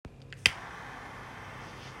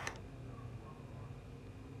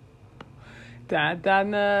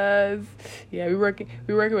Tatanas. Yeah, we working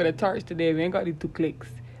with a torch today. We ain't got the 2 clicks.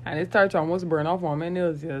 And this torch almost burned off on my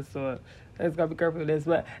nails, yeah, so let's gotta be careful with this.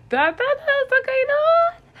 But tatanas, okay,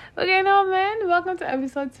 no. Okay, no, man. Welcome to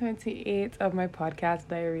episode 28 of my podcast,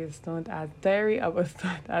 Diary of a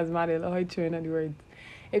Stunt, as Maddie Lohoy chewing on the words.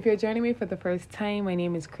 If you're joining me for the first time, my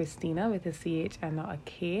name is Christina with a CH and not a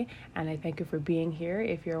K, and I thank you for being here.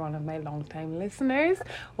 If you're one of my long-time listeners,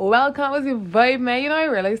 welcome. What's your vibe, man? You know, I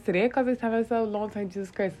realized today, because I tell myself long time,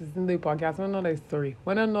 Jesus Christ, this is the podcast. I don't know that story.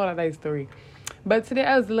 I don't know that story. But today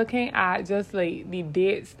I was looking at just like the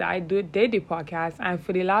dates that I did the podcast, and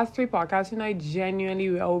for the last 3 podcasts, you know, I genuinely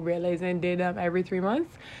will realize I did them every 3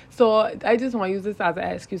 months. So I just want to use this as an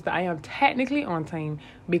excuse that I am technically on time,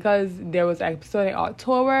 because there was an episode in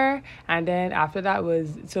October, and then after that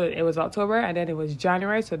it was October, and then it was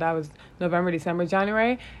January, so that was November, December,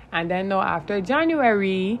 January, and then after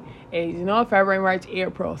January is, February, March,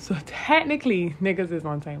 April. So technically niggas is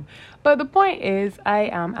on time. But the point is, I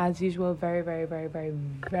am as usual very, very, very, very,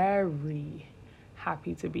 very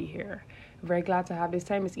happy to be here. Very glad to have this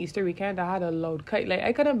time. It's Easter weekend. I had a load cut. Like,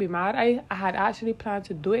 I couldn't be mad. I had actually planned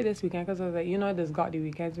to do it this weekend, because I was like, there's got the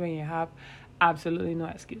weekends when you have absolutely no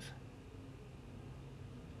excuse.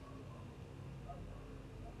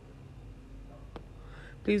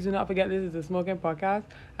 Please do not forget, this is a smoking podcast,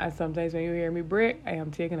 and sometimes when you hear me break, I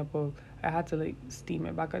am taking a pull. I had to steam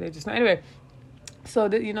it back out there just now. Anyway, so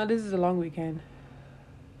this is a long weekend.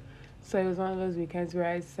 So it was one of those weekends where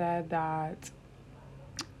I said that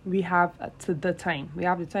we have the time. We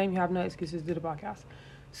have the time. You have no excuses to do the podcast.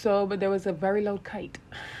 So, but there was a very loud kite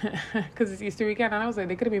because it's Easter weekend, and I was like,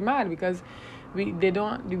 they could be mad because we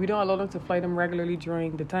don't allow them to fly them regularly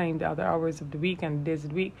during the other hours of the week and days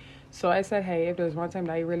of the week. So I said, hey, if there's one time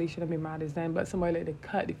that I really shouldn't be mad, is then. But somebody to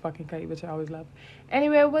cut the fucking kite, which I always love.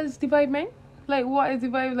 Anyway, what's the vibe, man? What is the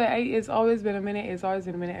vibe? It's always been a minute.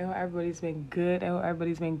 I hope everybody's been good. I hope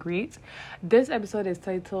everybody's been great. This episode is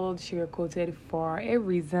titled Sugarcoated for a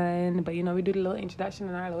Reason. But, we do the little introduction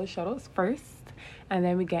and our little shoutouts first, and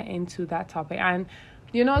then we get into that topic. And,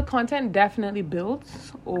 content definitely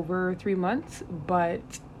builds over 3 months, but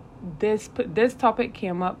this topic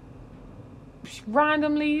came up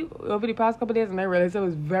randomly over the past couple of days, and I realized I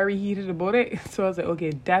was very heated about it. So I was like,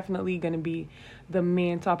 okay, definitely gonna be the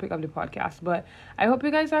main topic of the podcast. But I hope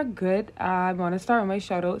you guys are good. I want to start with my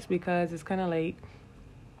shout outs, because it's kind of like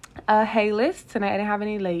a hey list tonight. I didn't have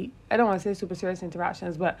any I don't want to say super serious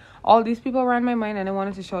interactions, but all these people were on my mind, and I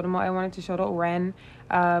wanted to shout them out. I wanted to shout out Ren.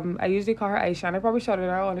 I usually call her Aisha, and I probably shouted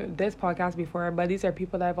her out on this podcast before, but these are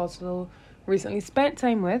people that I've also recently spent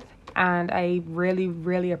time with, and I really,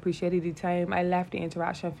 really appreciated the time. I left the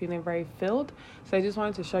interaction feeling very filled. So I just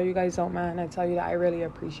wanted to show you guys out, man, and tell you that I really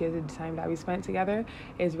appreciated the time that we spent together.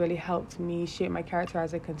 It's really helped me shape my character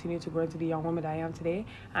as I continue to grow into the young woman that I am today,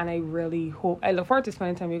 and I look forward to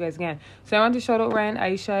spending time with you guys again. So I wanted to shout out Ren,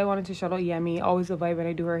 Aisha. I wanted to shout out Yemi. Always a vibe when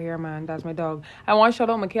I do her hair, man. That's my dog. I want to shout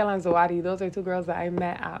out Michaela and Zawadi. Those are 2 girls that I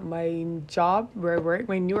met at my job where I work,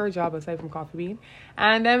 my newer job aside from Coffee Bean.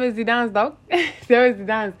 And them is the dance, dog. There is the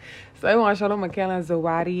dance. So I want to shout out Michaela and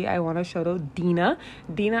Zawadi. I want to shout out Dina.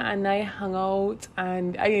 Dina and I hung out,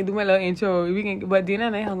 and I can do my little intro. But Dina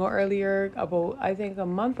and I hung out earlier, about, I think, a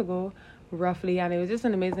month ago, roughly, and it was just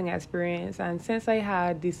an amazing experience. And since I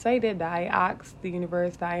had decided that I asked the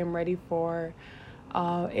universe that I am ready for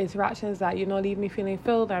interactions that leave me feeling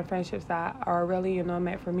filled, and friendships that are really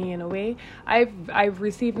meant for me in a way, I've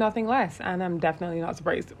received nothing less, and I'm definitely not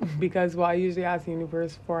surprised because what I usually ask the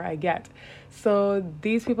universe for, I get. So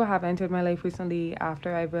these people have entered my life recently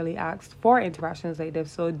after I've really asked for interactions like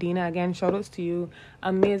this. So Dina, again, shout outs to you.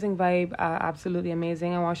 Amazing vibe, absolutely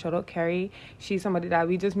amazing. I want to shout out Carrie. She's somebody that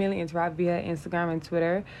we just mainly interact via Instagram and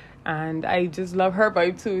Twitter, and I just love her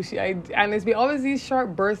vibe too. And it's been always these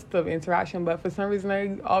short bursts of interaction, but for some reason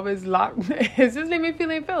I always laugh. It's just made me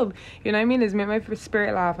feeling filled. You know what I mean? It's made my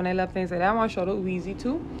spirit laugh, and I love things like that. I want to shout out Weezy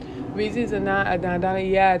too. Weezy's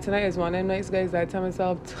yeah, tonight is one of them nights, guys, that I tell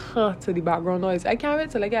myself to the background noise. I can't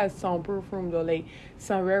wait till I get a soundproof room though,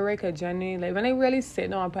 some rare could genuinely, when I really sit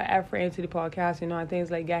down and put effort into the podcast, and things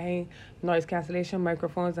like getting noise cancellation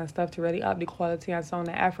microphones and stuff to really up the quality and sound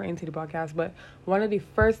and effort into the podcast. But one of the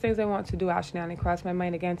first things I want to do, actually, and it crossed my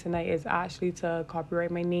mind again tonight, is actually to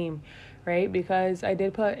copyright my name. right? Because I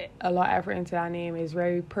did put a lot of effort into that name. It's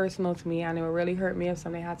very personal to me, and it would really hurt me if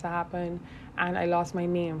something had to happen and I lost my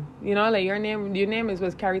name. You know, like your name is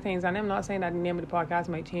what's carry things. And I'm not saying that the name of the podcast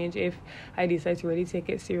might change if I decide to really take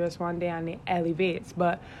it serious one day and it elevates.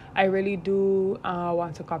 But I really do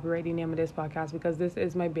want to copyright the name of this podcast because this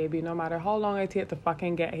is my baby. No matter how long I take to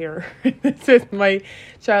fucking get here, this is my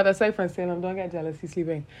child. Aside from Salem, don't get jealous. He's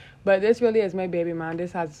sleeping. But this really is my baby, man.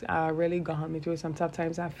 This has really gotten me through some tough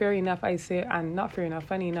times. And fair enough, I say, and not fair enough,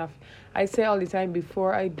 funny enough, I say all the time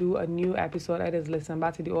before I do a new episode, I just listen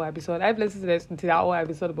back to the old episode. I've listened to that old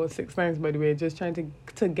episode about 6 times, by the way, just trying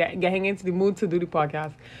to getting into the mood to do the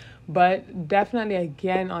podcast. But definitely,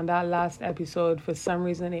 again, on that last episode, for some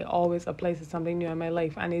reason, it always applies to something new in my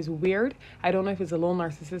life. And it's weird. I don't know if it's a little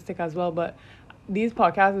narcissistic as well, but these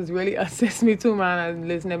podcasts really assist me too, man. I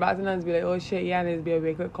listen back to them and be like, oh shit, yeah, and it'll be a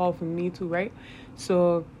wake-up call for me too, right?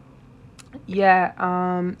 So yeah,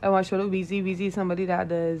 I want to shout out Weezy. Weezy is somebody that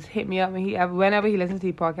does hit me up whenever he listens to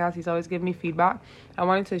the podcast, he's always giving me feedback. I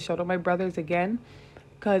wanted to shout out my brothers again,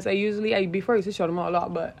 because before I used to shout them out a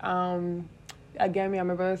lot, but again, me and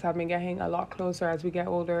my brothers have been getting a lot closer as we get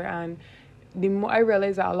older, and the more I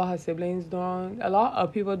realize that a lot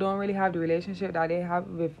of people don't really have the relationship that they have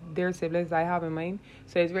with their siblings that I have in mine.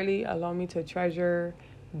 So it's really allowed me to treasure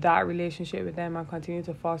that relationship with them and continue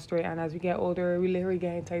to foster it. And as we get older, we literally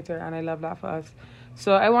getting tighter, and I love that for us.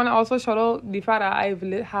 So I want to also shout out the fact that I've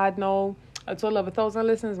had now a total of 1,000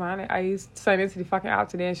 listens, man. I signed into the fucking app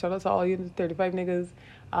today, and shout out to all you 35 niggas.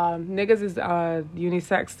 Niggas is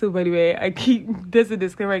unisex too, by the way. I keep this a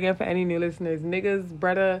disclaimer again for any new listeners. Niggas,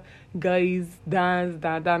 brother, guys,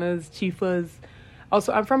 danas, chiefas.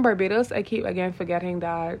 Also, I'm from Barbados. I keep again but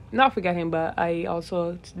I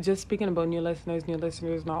also, just speaking about new listeners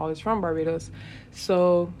not always from Barbados.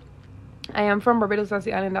 So I am from Barbados. That's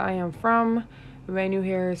the island that I am from. When you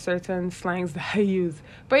hear certain slangs that I use.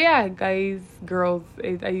 But yeah, guys, girls,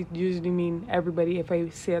 I usually mean everybody if I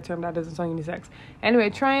say a term that doesn't sound unisex. Anyway,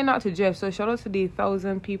 trying not to drift. So shout out to the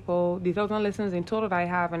 1,000 people, the 1,000 listeners in total that I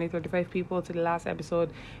have, and the 35 people to the last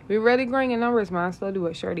episode. We're really growing in numbers, man. Still do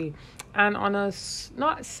it, shorty. And on a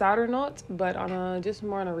not sadder note, but on a just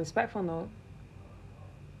more on a respectful note,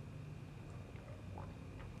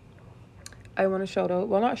 I want to still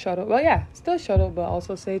shout out, but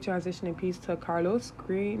also say transition in peace to Carlos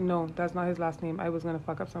Green. No, that's not his last name. I was going to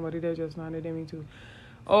fuck up somebody there just now, and I didn't mean to.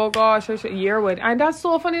 Oh gosh, Yearwood. And that's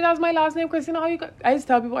so funny, that's my last name, Christina. How you got, I just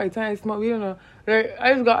tell people all the time I smoke, we don't know. Like,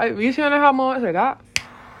 you shouldn't have moments like that.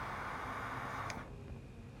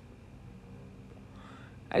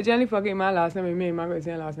 I generally forget my last name and me and my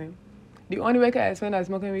Christina last name. The only way I can explain that is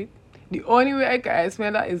smoking weed.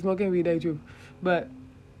 I do. But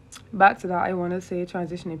back to that, I want to say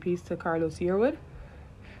transition in peace to Carlos Yearwood.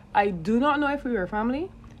 I do not know if we were family,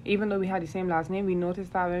 even though we had the same last name. We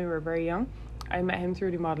noticed that when we were very young. I met him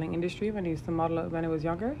through the modeling industry when he used to model when I was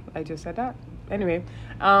younger. I just said that. Anyway,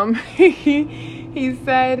 he's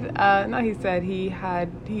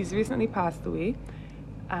recently passed away,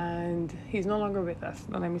 and he's no longer with us.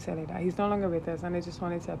 Don't let me say it like that. He's no longer with us, and I just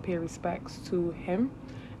wanted to pay respects to him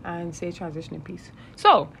and say transition in peace.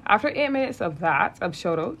 So after 8 minutes of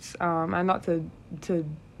shout outs, and not to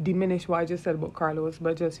diminish what I just said about Carlos,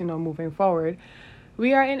 but just, moving forward,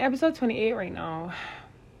 we are in episode 28 right now.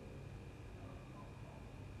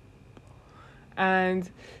 And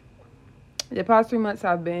the past 3 months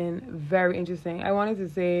have been very interesting. I wanted to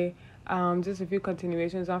say just a few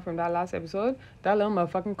continuations on from that last episode. That little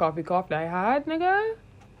motherfucking coffee cough that I had, nigga.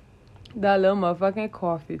 That little motherfucking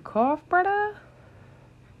coffee cough, brother.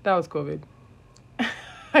 That was COVID.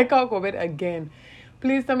 I caught COVID again.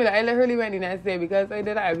 Please tell me that I literally went the next day, because I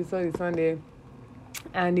did an episode this Sunday.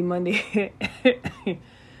 And the Monday...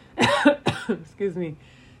 excuse me.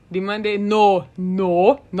 The Monday... No,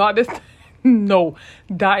 not this... No,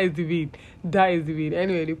 that is the weed.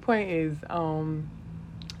 Anyway, the point is, that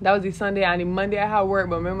was the Sunday, and the Monday I had work,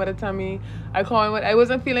 but my mother told me, I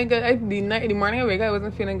wasn't feeling good. The morning I wake up, I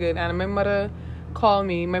wasn't feeling good, and my mother called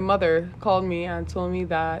me and told me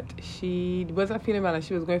that she wasn't feeling well and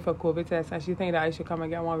she was going for a COVID test, and she think that I should come and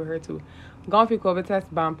get one with her too. Gone for COVID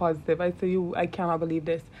test, bam, positive. I tell you, I cannot believe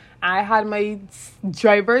this. I had my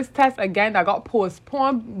driver's test again that got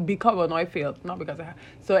postponed because, well, no, I failed. Not because I had.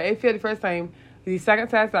 So I failed the first time. The second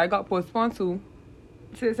test that I got postponed to,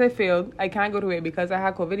 since I failed, I can't go to it because I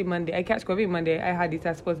had COVID Monday. I catch COVID Monday. I had the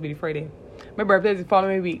test supposed to be the Friday. My birthday is the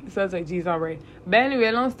following week. So I was like, geez, all right. But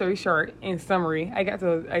anyway, long story short, in summary, I got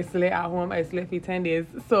to isolate at home. Isolate for 10 days.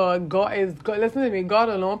 So God, listen to me. God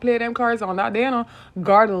alone play them cards on that day,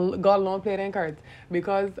 God alone play them cards.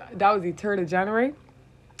 Because that was the 3rd of January.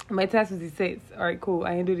 My test was the 6th. All right, cool.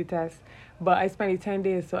 I didn't do the test. But I spent it 10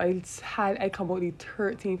 days, so I come out the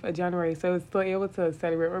 13th of January, so I was still able to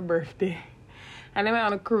celebrate my birthday. And I went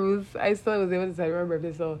on a cruise. I still was able to celebrate my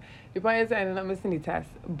birthday, so the point is I ended up missing the test.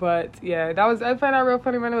 But yeah, I found out real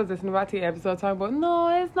funny when I was listening about the episode talking about,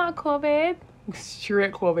 no, it's not COVID.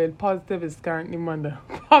 Straight COVID. Positive is currently Monday.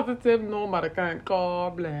 Positive, no matter can't call,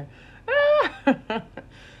 blah.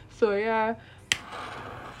 So yeah.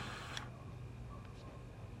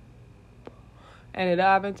 And it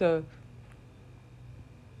happened to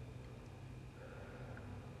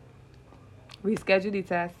reschedule the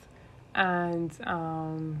test, and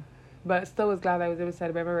but still was glad I was able to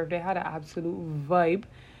celebrate my birthday. Had an absolute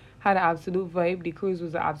vibe. The cruise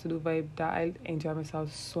was an absolute vibe that I enjoyed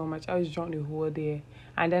myself so much. I was drunk the whole day,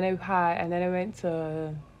 and then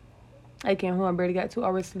I came home and barely got 2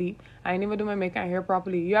 hours sleep. I didn't even do my makeup and hair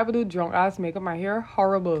properly. You ever do drunk ass makeup? My hair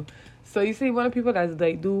horrible. So you see one of the people that's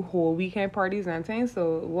like do whole weekend parties and things.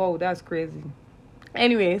 So whoa, that's crazy.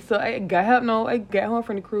 Anyway, so I got help now. I get home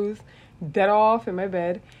from the cruise, dead off in my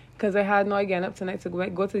bed, because I had no again up tonight to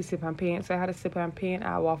go to the sip and paint. So I had a sip and paint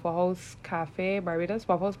at Waffle House Cafe, Barbados.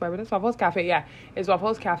 Waffle House Cafe. Yeah, it's Waffle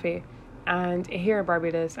House Cafe, and here in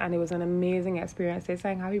Barbados, and it was an amazing experience. They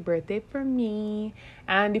sang happy birthday for me,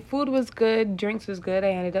 and the food was good, drinks was good. I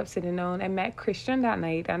ended up sitting down. I met Christian that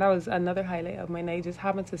night, and that was another highlight of my night, just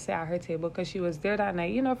having to sit at her table because she was there that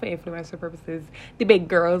night, for influencer purposes, the big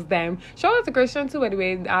girls, them. Shout out to Christian too,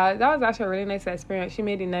 anyway. That was actually a really nice experience. She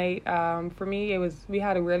made the night, for me, we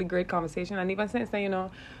had a really great conversation, and even since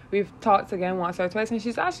then, we've talked again once or twice, and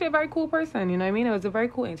she's actually a very cool person, you know what I mean? It was a very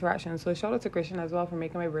cool interaction. So shout out to Christian as well for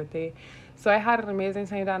making my birthday. So I had an amazing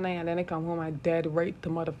time that night, and then I come home, I dead right the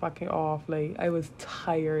motherfucking off. Like, I was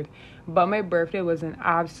tired. But my birthday was an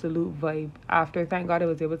absolute vibe. After, thank God I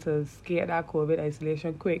was able to skate that COVID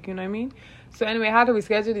isolation quick, you know what I mean? So anyway, I had to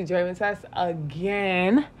reschedule the driving test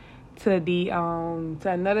again to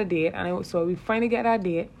another date, and so we finally get that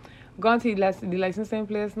date. Gone to the licensing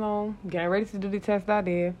place now, getting ready to do the test that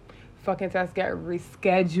day. Fucking test get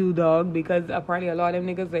rescheduled, dog, because apparently a lot of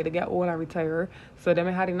them niggas, they get old and retire. So then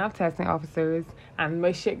I had enough testing officers, and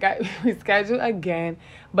my shit got rescheduled again.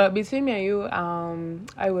 But between me and you,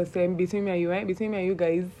 I was saying between me and you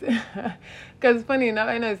guys, because funny enough,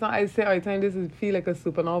 I know it's not, I say all the time, this is feel like a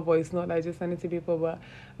supernova voice note that I just send it to people, but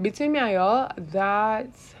between me and y'all, that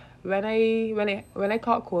when I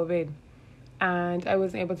caught COVID, and I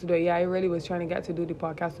wasn't able to do it. Yeah, I really was trying to get to do the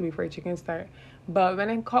podcast before chicken start. But when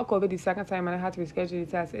I caught COVID the second time and I had to reschedule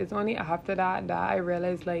the test, it's only after that I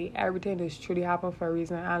realized, like, everything just truly happened for a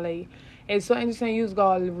reason. And, like, it's so interesting you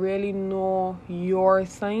guys really know your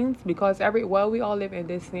signs, because we all live in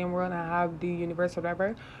this same world and have the universe or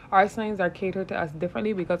whatever. Our signs are catered to us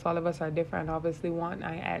differently because all of us are different, obviously want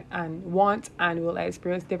and will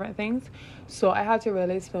experience different things. So I had to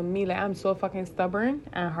realize, for me, like, I'm so fucking stubborn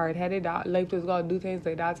and hard-headed that life just gotta do things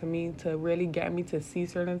like that to me to really get me to see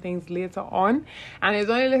certain things later on. And it's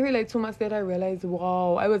only literally like 2 months later I realized,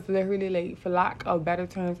 wow, I was literally, like, for lack of better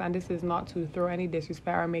terms, and this is not to throw any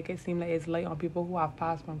disrespect or make it seem like it's light on people who have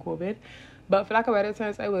passed from COVID, but for lack of better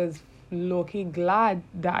terms, I was low-key glad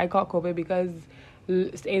that I caught COVID, because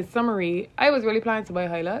in summary, I was really planning to buy a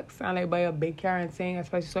Hilux and, like, buy a big car and thing,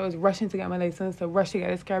 especially. So I was rushing to get my license, to rush to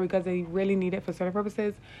get this car because I really need it for certain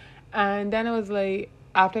purposes. And then it was like,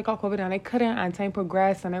 after I got COVID and I couldn't, and time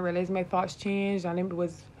progressed, and I realized my thoughts changed, and it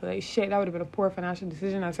was like, shit, that would have been a poor financial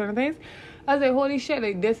decision on certain things. I was like, holy shit,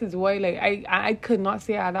 like, this is why, like, I could not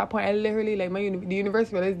say at that point. I literally, like, the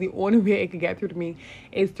universe realized the only way it could get through to me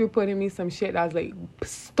is through putting me some shit that's, like,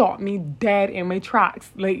 stop me dead in my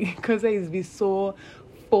tracks, like, because I used to be so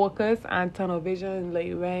focused and tunnel vision,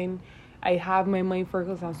 like, when I have my mind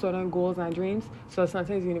focused on certain goals and dreams. So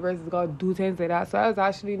sometimes the universe has got to do things like that. So I was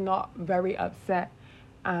actually not very upset.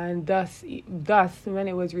 And thus, when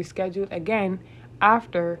it was rescheduled again,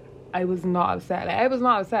 after, I was not upset. Like, I was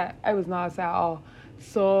not upset at all.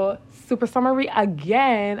 So, super summary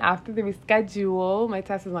again, after the reschedule, my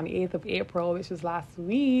test was on the 8th of April, which was last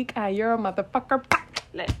week, and you're a motherfucker.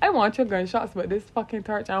 Like, I want your gunshots, but this fucking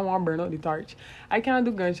torch, I don't want to burn out the torch. I can't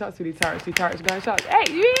do gunshots with the torch. The torch gunshots. Hey,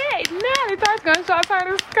 yeah, no, the torch gunshots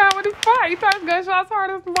hard as sky with the fire. The torch gunshots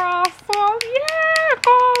hard as Brussels. Yeah,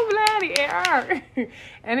 oh, bloody air.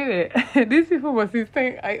 Anyway, these people must be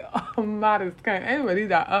saying I'm mad as sky. Anybody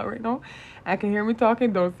that up right now, I can hear me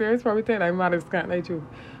talking downstairs, probably think I'm mad as sky, like, true.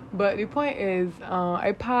 But the point is,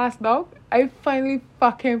 I passed out. I finally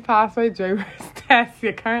fucking passed my driver's test.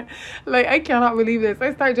 You can't, like, I cannot believe this.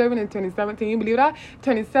 I started driving in 2017. You believe that?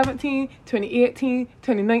 2017, 2018,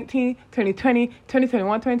 2019, 2020,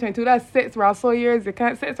 2021, 2022. That's 6 Russell years. You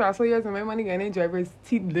can't 6 Russell years and my money getting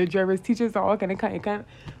the driver's teachers are all kind of can't. You can't.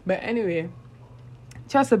 But anyway,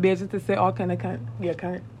 just a bitch to say all kind of can't. You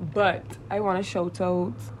can't. But I want to shout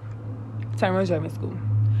out Tyrone Driving School.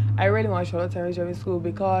 I really want to shout out Tyrone Driving School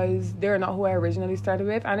because they're not who I originally started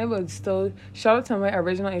with, and I would still shout out to my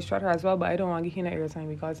original instructor as well, but I don't want to give him that airtime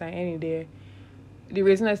because at any day, the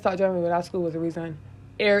reason I started driving with that school was the reason.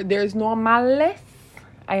 There's no malice.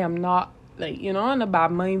 I am not, like, you know, on the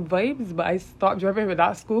bad mind vibes, but I stopped driving with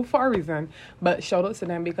that school for a reason. But shout out to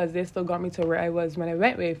them because they still got me to where I was when I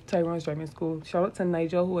went with Tyrone's Driving School. Shout out to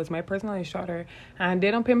Nigel, who was my personal instructor, and they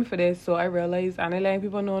don't pay me for this, so I realized, and I letting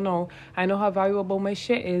people know, I know how valuable my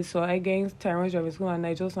shit is, so I gained Tyrone's Driving School and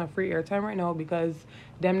Nigel's on free airtime right now because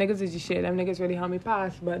them niggas is the shit. Them niggas really helped me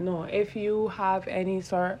pass. But no, if you have any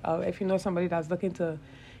sort of, if you know somebody that's looking to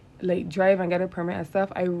like drive and get a permit and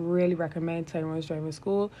stuff, I really recommend Tyrone's Driving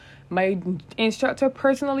School. My instructor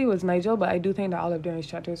personally was Nigel, but I do think that all of their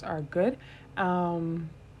instructors are good.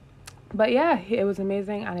 But yeah, it was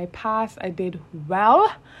amazing and I passed. I did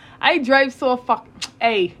well. I drive so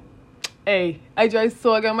I drive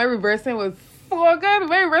so good. My reversing was so good.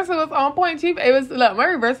 My reversing was on point, chief. It was, look, my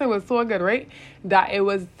reversing was so good, right? That it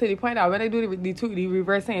was to the point that when I do the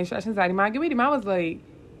reversing instructions that the man give me, the man was like,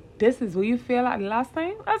 this is what you feel like the last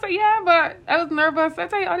time? I was like, yeah, but I was nervous. I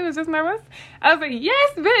tell you, I was just nervous. I was like,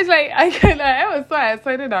 yes, bitch. Like, I was so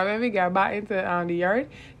excited that when we got back into the yard,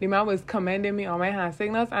 the man was commending me on my hand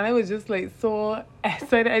signals, and I was just like so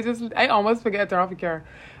excited. I almost forget to turn off the car.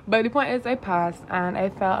 But the point is, I passed, and I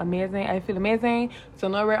felt amazing. I feel amazing. So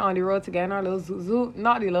now we're on the road to get our little Zoot,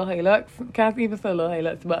 not the little Hilux. Can't even say little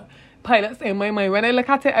Hilux, but pilots in my mind. When I look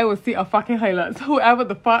at it, I will see a fucking Hilux. Whoever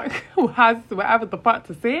the fuck who has whatever the fuck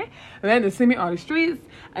to say, and then they see me on the streets,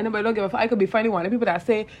 and nobody don't give a fuck. I could be finding one of the people that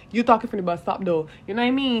say, you talking from the bus stop though. You know what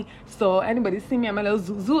I mean? So anybody see me, I'm my little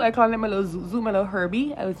Zoot. I call it my little Zoot, my little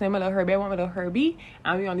Herbie. I would say my little Herbie. I want my little Herbie.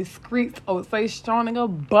 And we on the streets outside strong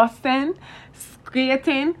nigga busting,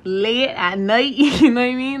 skating late at night. You know what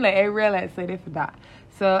I mean? Like, I really excited for that.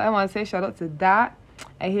 So I want to say shout out to that.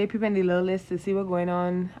 I hear people in the little list to see what's going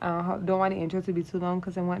on. Don't want the intro to be too long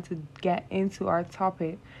because I want to get into our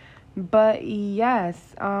topic. But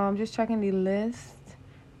yes, just checking the list.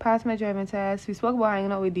 Passed my driving test. We spoke about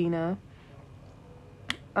hanging out with Dina.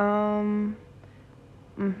 Let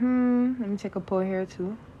me take a pull here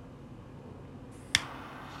too.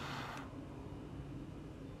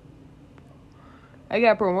 I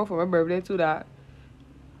got a promo for my birthday too. That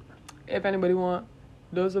if anybody want,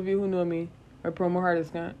 those of you who know me, my promo hard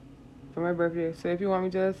discount for my birthday. So if you want me,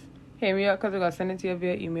 just hit me up because I'm going to send it to you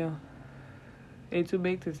via email. It's too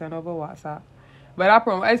big to send over WhatsApp. But that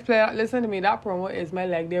promo, listen to me, that promo is my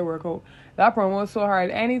leg day workout. That promo is so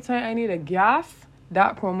hard. Anytime I need a gas,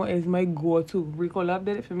 that promo is my go-to. Rico Love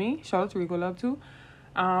did it for me. Shout out to Rico Love too.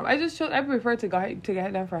 I prefer to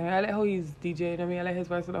get them for him. I like how he's DJ. I mean, I like his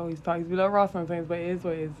voice and how he's talking. He's a little raw sometimes, but it is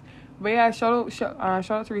what it is. But yeah, shout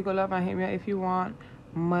out to Rico Love and hit me up if you want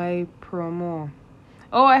my promo.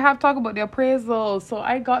 Oh, I have to talk about the appraisal. So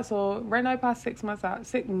right now I passed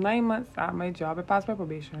 9 months at my job. I passed my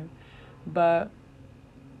probation, but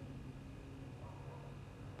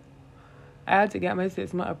I had to get my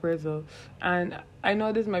 6-month appraisal. And I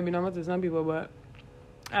know this might be normal to some people,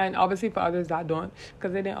 and obviously for others that don't,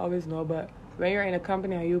 because they didn't always know, but when you're in a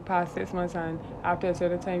company and you pass 6 months and after a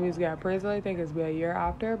certain time you get appraisal, I think it's be a year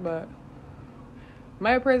after, but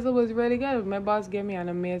my appraisal was really good. My boss gave me an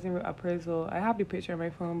amazing appraisal. I have the picture on my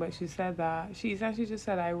phone, but she said that she essentially just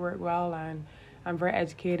said I work well and I'm very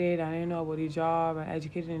educated and I know about the job and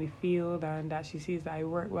educated in the field, and that she sees that I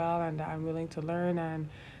work well and that I'm willing to learn, and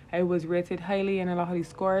I was rated highly in a lot of these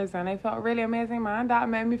scores, and I felt really amazing, man. That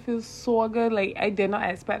made me feel so good. Like, I did not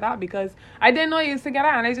expect that because I didn't know I used to get it,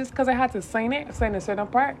 and because I had to sign a certain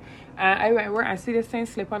part. And I went to work and see this thing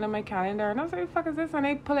slip under my calendar, and I was like, what the fuck is this? And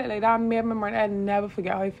I pull it, like, that made my morning. I never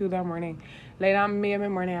forget how I feel that morning. Like, that made my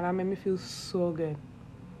morning, and that made me feel so good.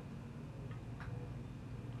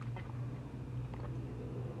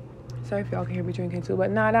 Sorry if y'all can hear me drinking too,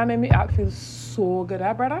 but nah, that made me feel so good,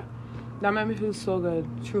 brother. That made me feel so good.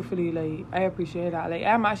 Truthfully, like, I appreciate that. Like,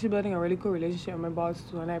 I'm actually building a really cool relationship with my boss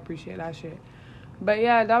too, and I appreciate that shit. But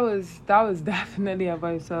yeah, that was definitely a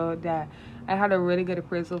vibe. So that I had a really good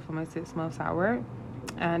appraisal for my 6 months at work,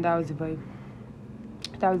 and that was the vibe.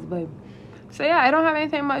 So yeah, I don't have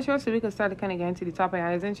anything much else, so we can start to kind of get into the topic.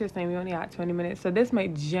 And it's interesting, we only had 20 minutes, so this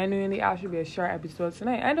might genuinely actually be a short episode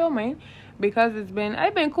tonight. I don't mind, because it's been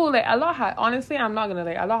cool. Like, a lot honestly, I'm not gonna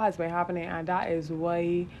lie, a lot has been happening, and that is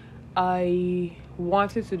why I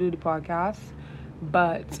wanted to do the podcast.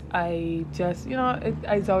 But I just,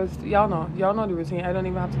 it's always, y'all know the routine. I don't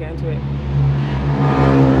even have to get into it.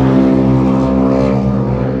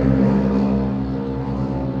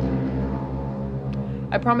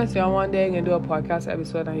 I promise y'all one day I'm gonna do a podcast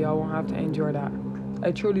episode and y'all won't have to endure that.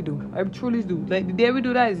 I truly do. Like, the day we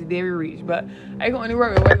do that is the day we reach. But I can only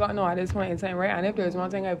work with what I got now at this point in time, right? And if there's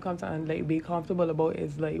one thing I've come to like be comfortable about,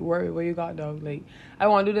 is like, work with what you got, dog. Like, I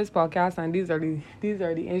want to do this podcast, and these are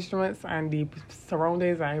the instruments and the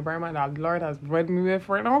surroundings and environment that Lord has bred me with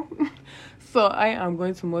right now. So I am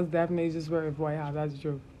going to most definitely just work with what I have. That's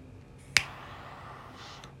true.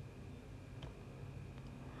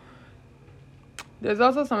 There's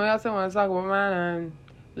also something else I want to talk about, man, and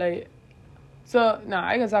like, so now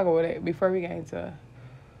I can talk about it before we get into.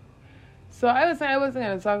 So I was saying I wasn't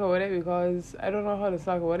gonna talk about it because I don't know how to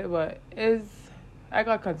talk about it, but I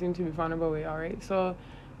got continue to be fun about it. All right, so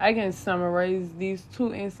I can summarize these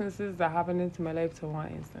two instances that happened into my life to one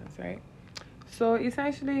instance, right? So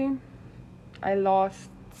essentially, I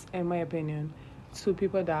lost, in my opinion, two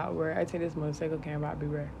people that were, I think this motorcycle came back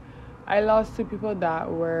beware. I lost two people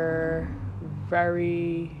that were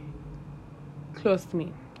very close to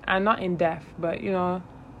me, and not in death, but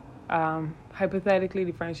hypothetically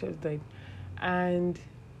the friendships died. And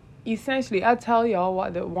essentially, I'll tell y'all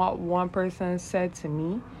what one person said to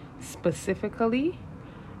me specifically,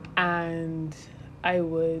 and I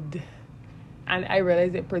realized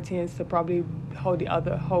it pertains to probably how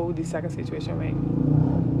the second situation went.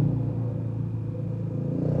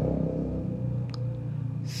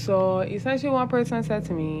 So essentially, one person said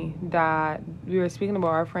to me that we were speaking about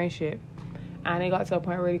our friendship, and it got to a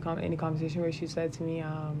point really in the conversation where she said to me,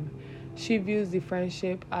 she views the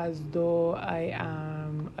friendship as though I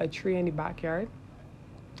am a tree in the backyard,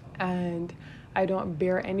 and I don't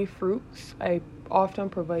bear any fruits. I often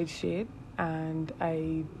provide shade, and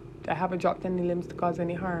I haven't dropped any limbs to cause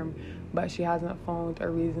any harm, but she hasn't found a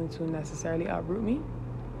reason to necessarily uproot me.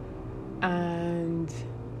 And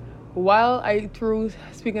while through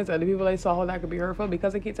speaking to other people, I saw how that could be hurtful,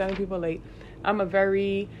 because I keep telling people, like,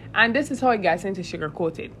 and this is how it gets into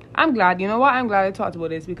sugar-coated. I'm glad I talked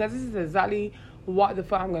about this, because this is exactly what the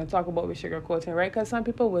fuck I'm going to talk about with sugar-coating, right? Because some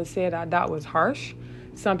people will say that was harsh.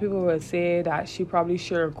 Some people will say that she probably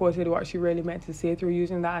sugar-coated what she really meant to say through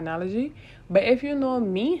using that analogy. But if you know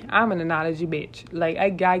me, I'm an analogy bitch. Like, I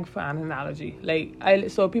gag for an analogy.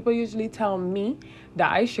 So people usually tell me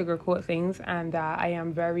that I sugarcoat things, and that I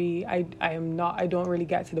am I don't really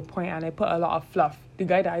get to the point, and I put a lot of fluff. The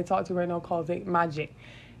guy that I talk to right now calls it magic.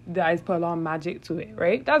 That I put a lot of magic to it,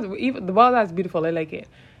 right? That's beautiful. I like it.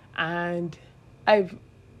 And I've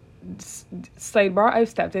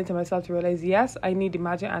stepped into myself to realize, yes, I need the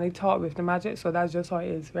magic, and I talk with the magic, so that's just how it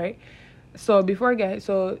is, right?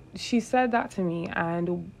 So she said that to me,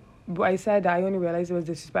 and I said that I only realized it was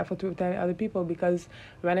disrespectful to other people, because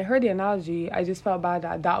when I heard the analogy, I just felt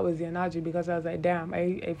bad that was the analogy, because I was like, damn,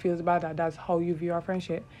 it feels bad that that's how you view our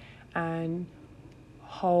friendship, and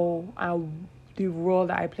how the role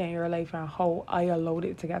that I play in your life, and how I allowed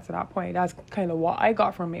it to get to that point. That's kind of what I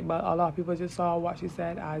got from it, but a lot of people just saw what she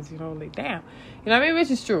said as, like, damn. You know what I mean?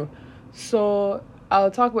 Which is true. So I'll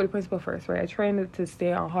talk about the principle first, right? I trained to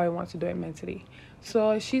stay on how I want to do it mentally.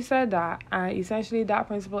 So she said that, and essentially that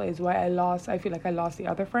principle is why I feel like I lost the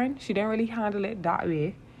other friend. She didn't really handle it that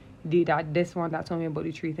way. This one that told me about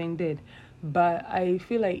the tree thing did. But I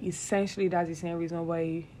feel like essentially that's the same reason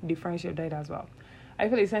why the friendship died as well. I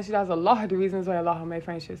feel essentially that's a lot of the reasons why a lot of my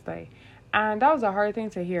friendships died. And that was a hard thing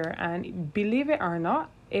to hear. And believe it or not,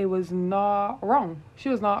 it was not wrong. She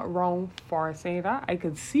was not wrong for saying that. I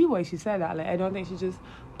could see why she said that. Like, I don't think she just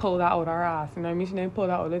pulled that out her ass. You know what I mean? She didn't pull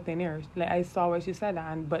that out of thin air. Like, I saw why she said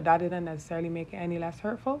that, but that didn't necessarily make it any less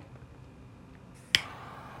hurtful.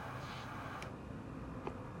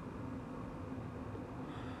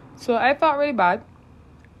 So I felt really bad.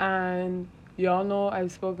 And y'all know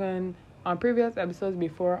I've spoken on previous episodes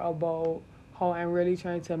before about how I'm really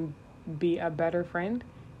trying to be a better friend,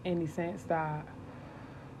 in the sense that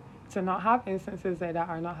to not have instances like that,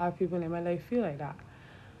 or not have people in my life feel like that.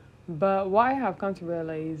 But what I have come to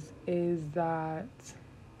realize is that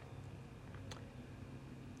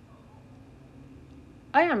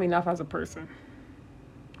I am enough as a person,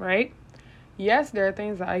 right? Yes, there are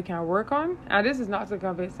things that I can work on, and this is not to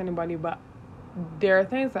convince anybody, but there are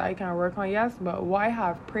things that I can work on, yes, but what I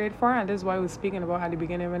have prayed for, and this is what I was speaking about at the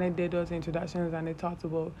beginning when I did those introductions, and I talked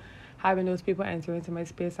about having those people enter into my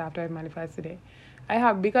space after I've manifested it. I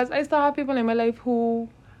have, because I still have people in my life who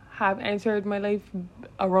have entered my life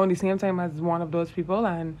around the same time as one of those people,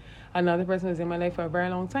 and another person was in my life for a very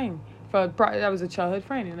long time. That was a childhood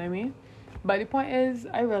friend, you know what I mean? But the point is,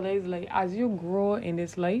 I realized, like, as you grow in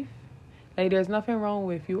this life, like, there's nothing wrong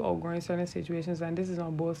with you outgrowing certain situations, and this is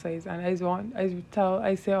on both sides. And I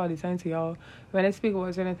say all the time to y'all, when I speak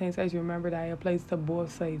about certain things, I just remember that it applies to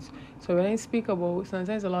both sides. So when I speak about,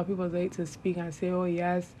 sometimes a lot of people like to speak and say, oh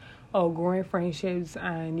yes, growing friendships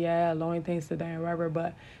and yeah, allowing things to die and whatever,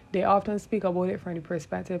 but they often speak about it from the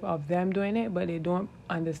perspective of them doing it, but they don't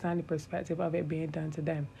understand the perspective of it being done to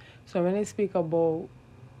them. So when they speak about,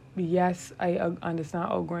 yes, I understand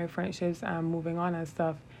outgrowing friendships and moving on and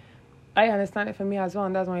stuff, I understand it for me as well,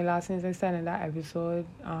 and that's one of the last things I said in that episode,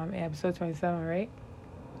 episode 27, right?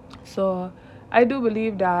 So I do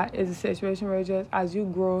believe that it's a situation where just as you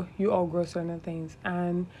grow, you outgrow certain things.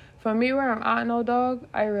 And for me, where I'm at now, dog,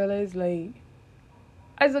 I realize, like,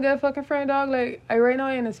 I still get a fucking friend, dog. Like, I right now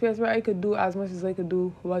in a space where I could do as much as I could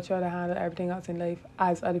do, watch how to handle everything else in life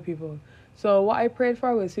as other people. So what I prayed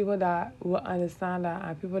for was people that will understand that,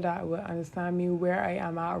 and people that will understand me where I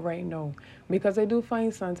am at right now. Because I do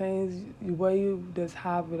find sometimes what you just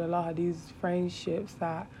have with a lot of these friendships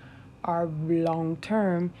that are long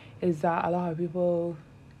term is that a lot of people,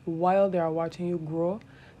 while they are watching you grow,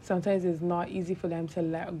 sometimes it's not easy for them to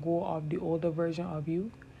let go of the older version of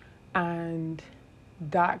you. And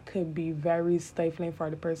that could be very stifling for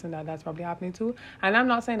the person that's probably happening to. And I'm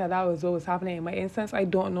not saying that was what was happening in my instance. I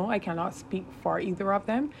don't know. I cannot speak for either of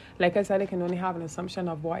them. Like I said, I can only have an assumption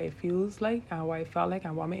of what it feels like and what it felt like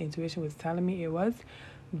and what my intuition was telling me it was.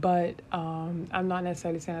 But I'm not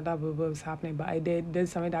necessarily saying that was what was happening. But I did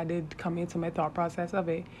something that did come into my thought process of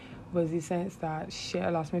it, was the sense that, shit, I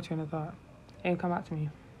lost my train of thought. It didn't come back to me.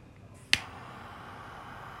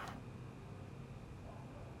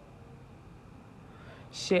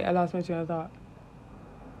 Shit, I lost my train of thought.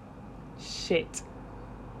 Shit.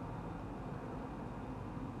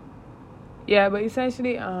 Yeah, but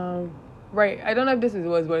essentially, right, I don't know if this is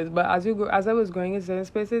what it was, but as I was going in certain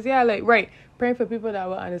spaces, yeah, like, right, praying for people that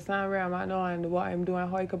will understand where I'm at now and what I'm doing,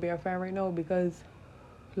 how I could be a friend right now, because,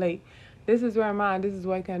 like, this is where I'm at and this is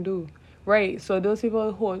what I can do. Right, so those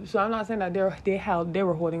people so I'm not saying that they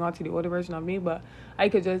were holding on to the older version of me, but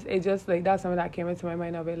it's just like, that's something that came into my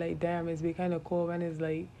mind of it, like, damn, it's be kind of cool when it's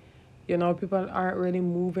like, you know, people aren't really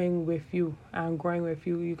moving with you and growing with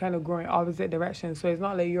you. You kind of growing opposite directions. So it's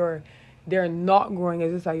not like they're not growing,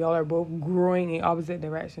 it's just like y'all are both growing in opposite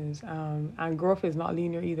directions. And growth is not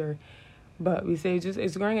linear either. But we say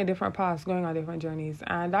it's growing in different paths, going on different journeys.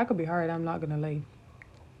 And that could be hard, I'm not gonna lie.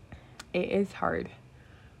 It is hard.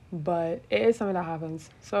 But it is something that happens.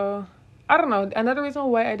 So I don't know. Another reason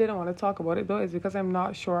why I didn't want to talk about it though is because I'm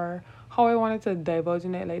not sure how I wanted to divulge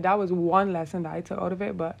in it. Like, that was one lesson that I took out of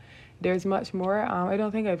it, but there's much more. I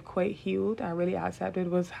don't think I've quite healed and really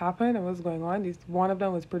accepted what's happened and what's going on. One of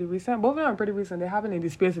them was pretty recent. Both of them are pretty recent. They happened in the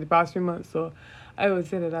space of the past 3 months, so I would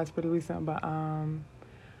say that's pretty recent. But I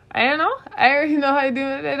don't know. I already know how to do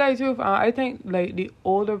it. That's the truth. I think, like, the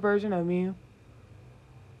older version of me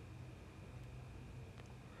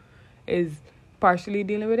is partially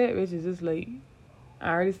dealing with it, which is just like, I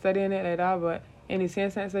already studying it like that, but in the same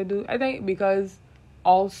sense I do. I think because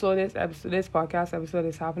also this podcast episode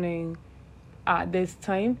is happening at this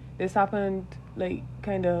time. This happened like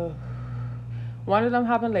kind of, one of them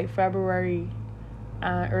happened like February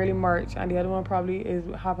and early March, and the other one probably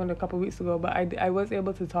happened a couple weeks ago. But I was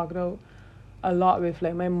able to talk it out a lot with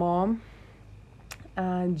like my mom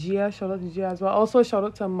and Gia. Shout out to Gia as well. Also shout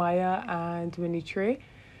out to Maya and Winnie Trey,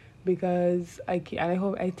 because I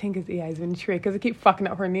think it's Winnie Trey, because I keep fucking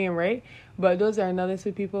up her name, right? But those are another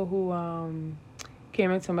two people who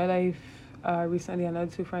came into my life recently.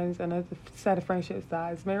 Another two friends, another set of friendships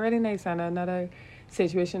that it's been really nice, and another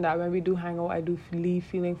situation that when we do hang out, I do leave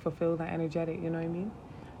feeling fulfilled and energetic. You know what I mean?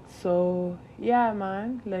 So yeah,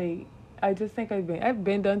 man. Like, I just think I've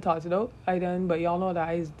been done talked it out. But y'all know that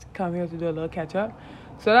I come here to do a little catch up.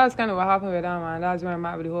 So that's kind of what happened with that, man. That's where I'm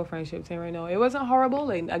at with the whole friendship thing right now. It wasn't horrible.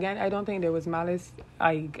 Like, again, I don't think there was malice.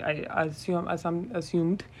 I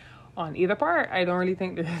assumed on either part. I don't really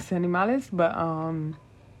think there's any malice, but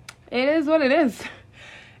it is what it is.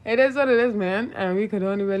 It is what it is, man. And we could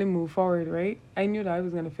only really move forward, right? I knew that I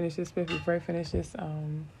was gonna finish this spiff before I finish this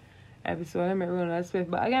episode. I might ruin that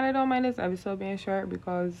spiff, but again, I don't mind this episode being short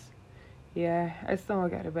because, yeah, I still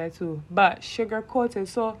won't get to bed too. But sugar coated,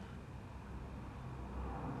 so.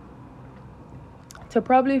 To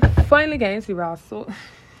probably finally get into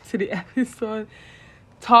to the episode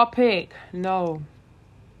topic. No.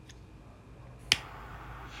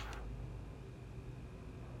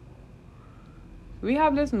 we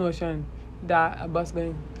have this notion that a bus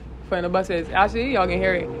going for the buses. Actually, y'all can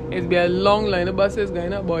hear it. It's be a long line of buses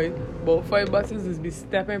going up, boy. About 5 buses is be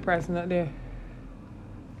stepping pressing up there.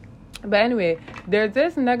 But anyway, there's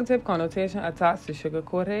this negative connotation attached to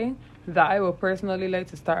sugarcoating that I would personally like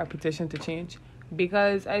to start a petition to change.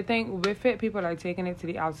 Because I think with it, people are taking it to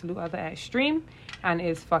the absolute other extreme, and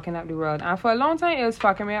it's fucking up the world. And for a long time, it was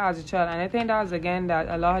fucking me as a child. And I think that was, again, that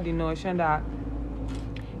a lot of the notion that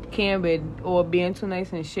came with, or being too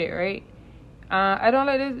nice and shit, right? I don't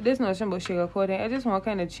like this notion about sugarcoating. I just want to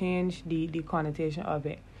kind of change the connotation of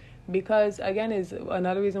it. Because, again, is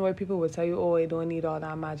another reason why people would tell you, oh, I don't need all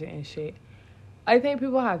that magic and shit. I think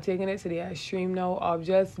people have taken it to the extreme now of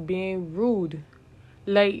just being rude.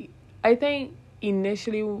 Like, I think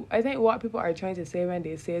what people are trying to say when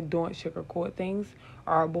they say don't sugarcoat things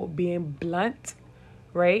or about being blunt,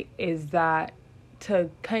 right, is that to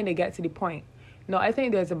kind of get to the point. No, I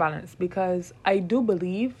think there's a balance, because I do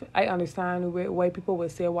believe, I understand why people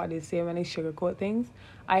would say what they say when they sugarcoat things.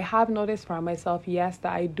 I have noticed for myself, yes,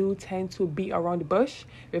 that I do tend to beat around the bush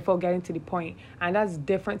before getting to the point. And that's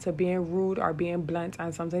different to being rude or being blunt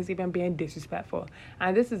and sometimes even being disrespectful.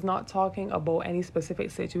 And this is not talking about any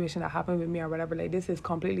specific situation that happened with me or whatever. Like, this is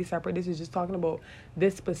completely separate. This is just talking about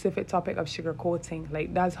this specific topic of sugarcoating.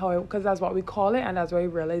 Like, that's how, because that's what we call it and that's what we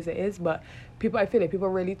realize it is. But I feel like people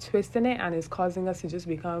really twisting it, and it's causing us to just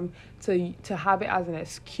become, to have it as an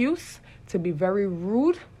excuse to be very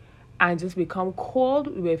rude and just become cold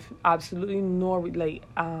with absolutely no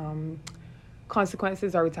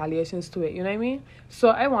consequences or retaliations to it. You know what I mean? So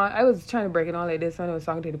I was trying to break it on like this when I was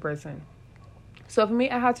talking to the person. So for me,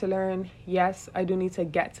 I had to learn, yes, I do need to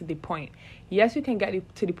get to the point. Yes, you can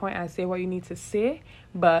get to the point and say what you need to say,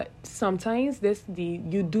 but sometimes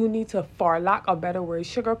you do need to, for lack of better words,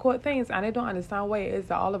 sugarcoat things. And I don't understand why it is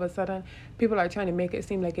that all of a sudden people are trying to make it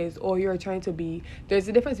seem like it's, oh, you're trying to be, there's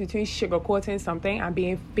a difference between sugarcoating something and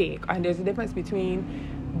being fake. And there's a difference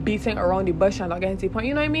between beating around the bush and not getting to the point.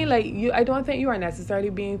 You know what I mean? Like, I don't think you are necessarily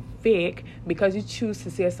being fake because you choose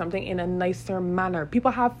to say something in a nicer manner.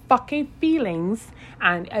 People have fucking feelings,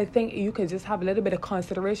 and I think you can just have a little bit of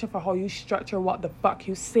consideration for how you structure what the fuck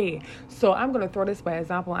you say. So I'm gonna throw this by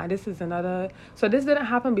example, and this is another. So this didn't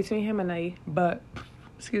happen between him and I, but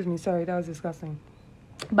excuse me, sorry, that was disgusting.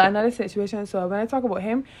 But another situation, so when I talk about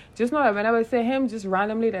him, just know that whenever I say him, just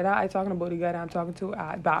randomly that I'm talking about the guy that I'm talking to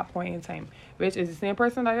at that point in time, which is the same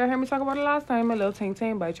person that you heard me talk about the last time, a little ting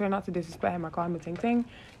ting, but I try not to disrespect him. I call him a ting ting.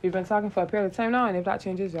 We've been talking for a period of time now, and if that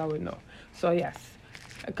changes, y'all would know. So yes,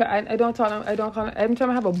 I don't call him,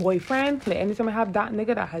 anytime I have a boyfriend, like anytime I have that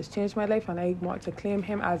nigga that has changed my life and I want to claim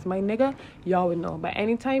him as my nigga, y'all would know. But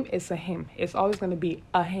anytime it's a him, it's always going to be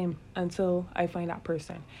a him until I find that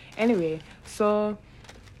person. Anyway, so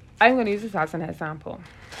I'm going to use this as an example.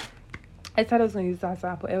 I said I was going to use that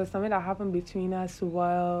example. It was something that happened between us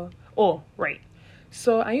while... Oh, right.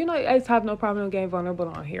 So, and I just have no problem getting vulnerable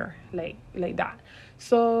on here. Like that.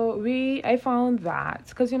 So, I found that...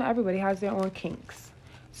 Because, everybody has their own kinks.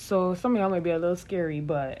 So, some of y'all might be a little scary.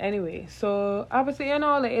 But anyway. So, obviously,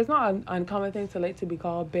 it's not an uncommon thing to be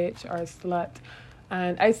called bitch or slut.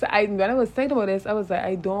 And when I was thinking about this, I was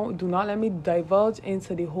like, do not let me divulge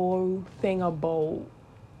into the whole thing about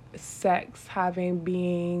sex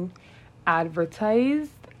being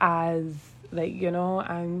advertised as,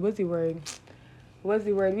 and what's the word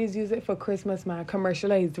we use it for Christmas, man,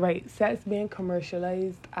 commercialized, right? Sex being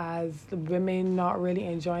commercialized as women not really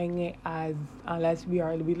enjoying it as, unless we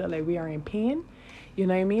look like we are in pain, you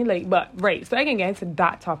know what I mean? But right, so I can get into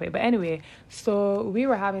that topic. But anyway, so we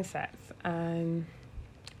were having sex, and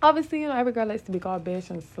obviously, every girl likes to be called bitch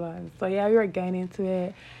and slut. So yeah, we were getting into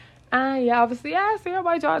it. And yeah, obviously, yeah, so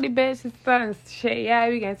everybody draw the bitch and stuff and shit. Yeah,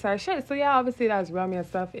 we get into our shit. So yeah, obviously that's rummy and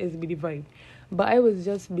stuff is be the vibe. But I was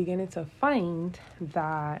just beginning to find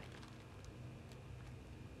that.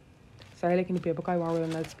 Sorry, like in the paper because I want to roll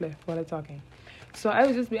another spliff while I'm talking. So I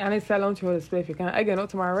was just and I sat on to roll a spliff. You can I get up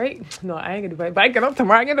tomorrow, right? No, I ain't gonna do it. But I get up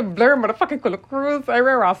tomorrow, I get a blur motherfucking color cruise. I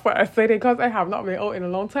wear off what I say because I have not been out in a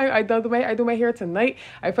long time. I do my hair tonight.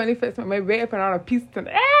 I finally fixed my way up and on a piece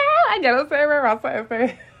tonight. I get up, so I wear off what I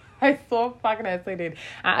say. I'm so fucking excited.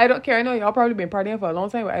 And I don't care. I know y'all probably been partying for a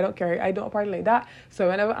long time, but I don't care. I don't party like that. So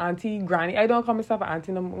whenever auntie, granny, I don't call myself an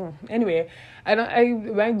auntie no more. Anyway,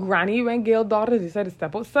 when Gail daughter decided to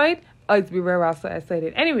step outside, I'd be very so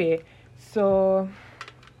excited. Anyway, so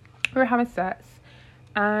we were having sex.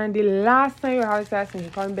 And the last time we were having sex and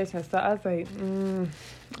she called me bitch and stuff, I was like,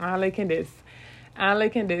 I'm liking this. I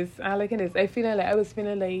was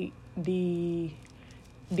feeling like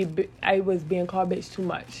I was being called bitch too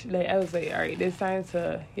much. Like I was like, all right, it's starting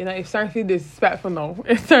to, it's starting to feel disrespectful now.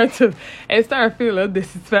 It's starting to feel a little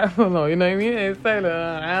disrespectful now. You know what I mean? It's like I don't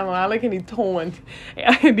know. I like any tone,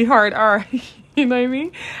 the hard R. You know what I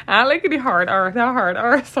mean? I like the hard R. That hard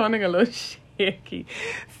R sounding a little shaky.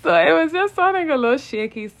 So it was just sounding a little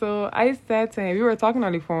shaky. So I said to him, we were talking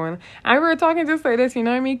on the phone, and we were talking just like this, you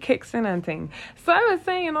know what I mean? Kicks in and thing. So I was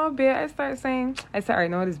saying, babe, I said, all right,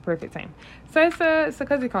 no, this is perfect time. So I said,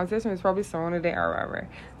 because the conversation was probably surrounded there or whatever.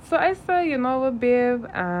 So I said, you know what, babe,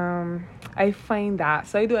 I find that.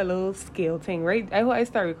 So I do a little scale thing, right? I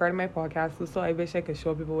start recording my podcast, so I wish I could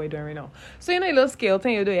show people what I'm doing right now. So, a little scale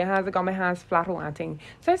thing you do, your hands, I got my hands flat on and thing.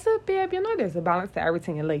 So I said, babe, there's a balance to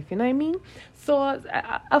everything in life, you know what I mean? So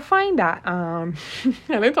I find that, and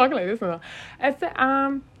I'm talking like this now. I said,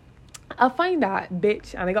 I find that,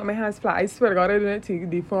 bitch, and I got my hands flat. I swear to God, I didn't take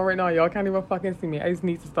the phone right now. Y'all can't even fucking see me. I just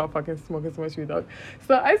need to stop fucking smoking so much weed, dog.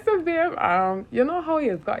 So I said, babe, you know how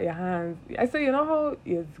you've got your hands, I said, you know how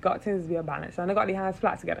you've got things to be a balance, and I got the hands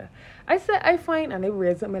flat together. I said, I find, and I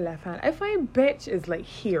raised up my left hand, I find bitch is like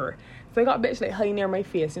here. So I got bitch like high near my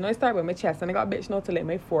face. I start by my chest, and I got bitch now to like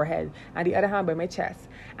my forehead, and the other hand by my chest.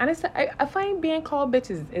 And I said, I find being called bitch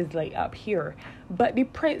is like up here. But the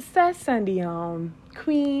princess and the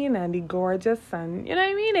queen and the gorgeous and, you know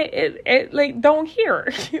what I mean? It like down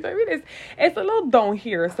here. You know what I mean? It's a little down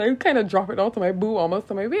here. So I kind of drop it down to my boo, almost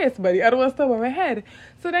to my waist, but the other one's still on my head.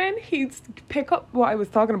 So then he'd pick up what I was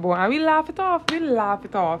talking about, and we laugh it off.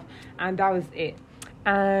 And that was it.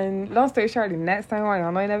 And long story short, the next time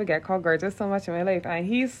I never get called gorgeous so much in my life, and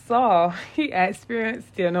he experienced,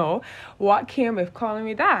 what came with calling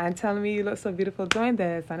me that and telling me you look so beautiful doing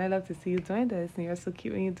this, and I love to see you doing this, and you're so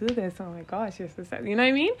cute when you do this. Oh my gosh, you're so sexy. You know what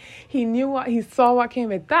I mean? He saw what came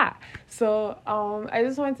with that. So I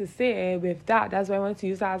just wanted to say with that's why I wanted to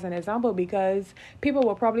use that as an example, because people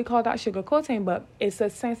will probably call that sugarcoating, but it's a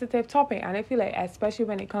sensitive topic, and I feel like especially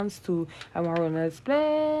when it comes to I want to roll a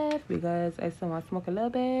split because I still want to smoke a little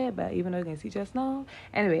bit, but even though you can see just now.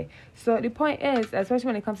 Anyway, so the point is, especially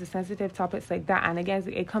when it comes to sensitive topics like that, and again,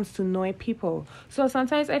 it comes to knowing people. So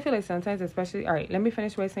sometimes I feel like especially, all right, let me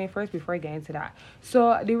finish what I'm saying first before I get into that.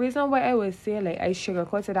 So the reason why I was saying like I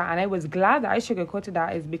sugarcoated that, and I was glad that I sugarcoated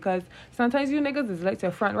that, is because sometimes you niggas is like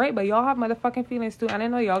to front, right? But y'all have motherfucking feelings too, and I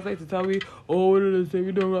know y'all like to tell me, oh, what did I say?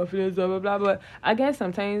 We don't have feelings, blah, blah, blah. But again,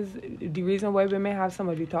 sometimes the reason why women have some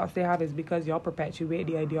of the thoughts they have is because y'all perpetuate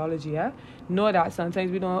the ideology, yeah? Know that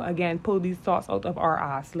sometimes we don't, again, pull these thoughts out of our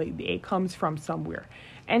ass. Like, it comes from somewhere.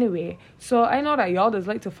 Anyway, so I know that y'all just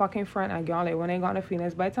like to fucking front and y'all like when I ain't got no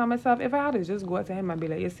feelings. But I tell myself, if I had to just go up to him and be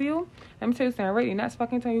like, you see you? Let me tell you something, right? The next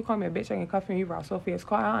fucking time you call me a bitch, I can cuff you right so face.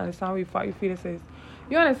 Cause I don't understand what you fuck your feelings is.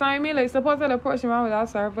 You understand me? Like, suppose I approach around without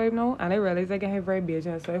serve vibe now, and I realize I can have very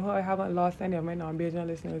Bajan, so I hope I haven't lost any of my non-Bajan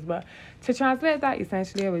listeners. But to translate that,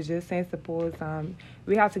 essentially, I was just saying, suppose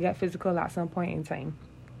we have to get physical at some point in time.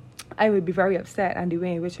 I would be very upset, and the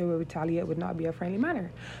way in which I would retaliate would not be a friendly manner.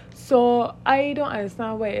 So I don't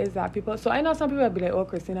understand why it is that people. So I know some people would be like, "Oh,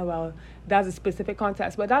 Christina, well, that's a specific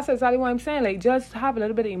context," but that's exactly what I'm saying. Like, just have a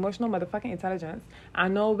little bit of emotional motherfucking intelligence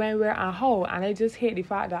and know when, where, and how. And I just hate the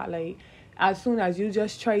fact that like, as soon as you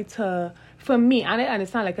just try to, for me, and I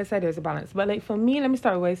understand, like I said, there's a balance, but like for me, let me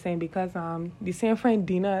start with what I'm saying, because the same friend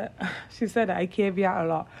Dina, she said that I caveat a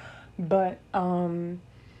lot, but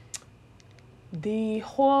the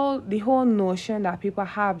whole notion that people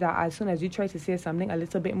have that as soon as you try to say something a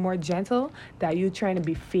little bit more gentle, that you trying to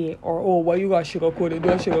be fake, or well, you got sugarcoat it,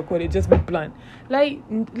 don't sugarcoat it, just be blunt. Like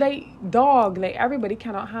dog, like everybody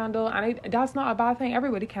cannot handle, and that's not a bad thing.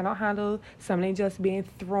 Everybody cannot handle something just being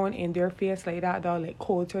thrown in their face like that, dog, like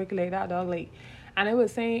cold turkey like that, dog, like. And I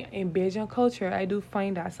was saying, in Bajan culture, I do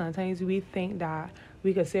find that sometimes we think that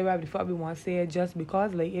we could say whatever the fuck we want to say it just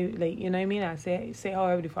because, like, you know what I mean? I say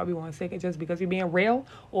however the fuck we want to say it just because you're being real,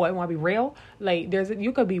 or I want to be real. Like,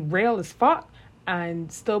 you could be real as fuck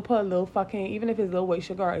and still put a little fucking, even if it's a little white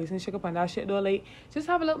sugar or icing sugar on that shit, though, like, just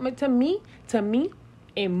have a little, to me,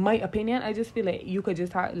 in my opinion, I just feel like you could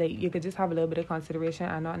just have a little bit of consideration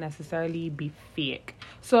and not necessarily be fake.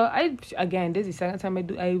 So this is the second time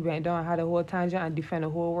I went down and had a whole tangent and defend a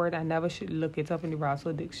whole word. I never should look it up in the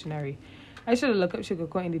Russell dictionary. I should have looked up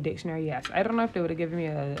sugarcoat in the dictionary, yes. I don't know if they would have given me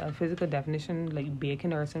a physical definition, like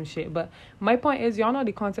bacon or some shit. But my point is, y'all know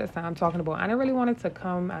the context that I'm talking about. And I really wanted to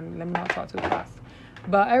come, and let me not talk too fast.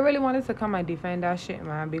 But I really wanted to come and defend that shit,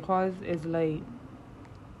 man. Because it's like,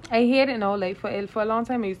 I hate it now. Like, for a long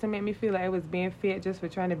time, it used to make me feel like I was being fake just for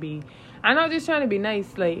trying to be. I'm not just trying to be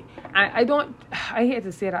nice. Like, I hate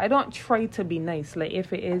to say that. I don't try to be nice. Like,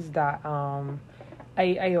 if it is that,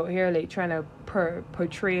 I out here like trying to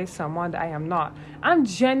portray someone that I am not. I'm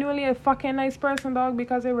genuinely a fucking nice person, dog,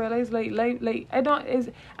 because I realize like I don't is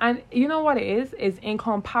and you know what it is in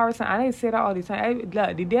comparison. And I say that all the time.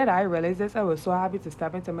 The day that I realized this, I was so happy to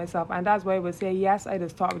step into myself, and that's why I would say yes. I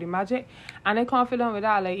just talk with the magic, and I'm confident with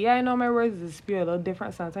that. Like yeah, I know my words is spew a little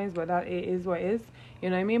different sometimes, but that it is what it is. You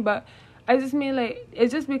know what I mean? But I just mean like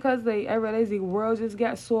it's just because like I realize the world just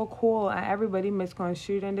gets so cold and everybody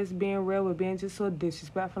misconstrued and this being real with being just so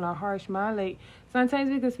disrespectful and harsh, man. Like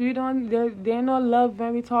sometimes because we don't there ain't no love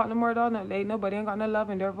when we talk no more, dog. No, like nobody ain't got no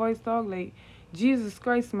love in their voice, dog. Like Jesus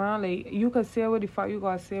Christ, man. Like you could say what the fuck you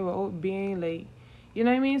gotta say without being like, you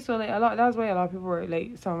know what I mean? So like a lot. That's why a lot of people were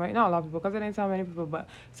like not a lot of people because I didn't tell many people, but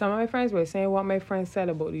some of my friends were saying what my friends said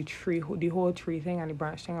about the whole tree thing and the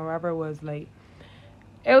branch thing or whatever was like.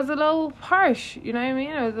 It was a little harsh, you know what I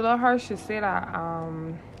mean? It was a little harsh to say that.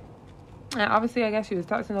 And obviously, I guess she was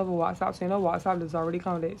texting over WhatsApp, so you know WhatsApp is already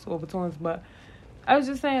conversates over tones. But I was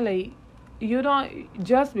just saying, like, you don't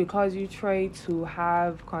just because you try to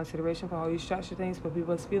have consideration for how you structure things for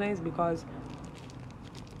people's feelings. Because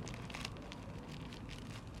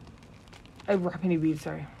I'm rapping the beat,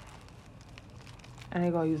 sorry, and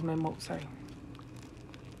I gotta use my mouth, sorry.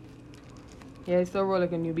 Yeah, I still roll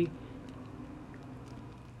like a newbie.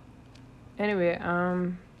 Anyway,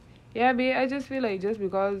 yeah, but I just feel like just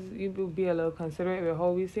because you be a little considerate with how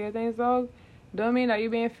we say things, dog, don't mean that you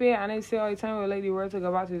being fair. And I say all the time with like the words to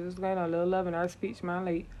go back to just going a little love in our speech, man.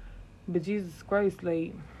 Like, but Jesus Christ,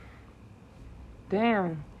 like,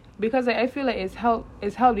 damn, because like, I feel like it's help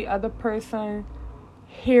the other person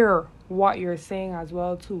hear what you're saying as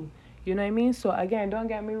well too. You know what I mean? So again, don't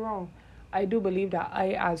get me wrong. I do believe that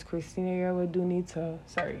I, as Christina Yearwood, do need to.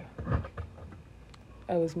 Sorry.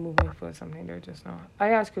 I was moving for something there just now. I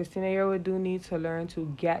asked Christina Yearwood do need to learn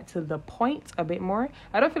to get to the point a bit more.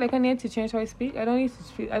 I don't feel like I need to change how I speak. I don't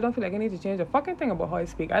feel like I need to change a fucking thing about how I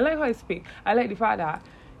speak. I like how I speak. I like the fact that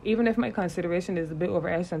even if my consideration is a bit over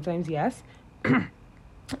edge sometimes, yes.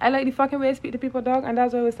 I like the fucking way I speak to people, dog, and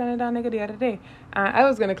that's why I was telling that nigga the other day. I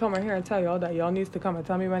was gonna come right here and tell y'all that y'all needs to come and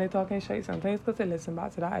tell me when they're talking shit sometimes because I listen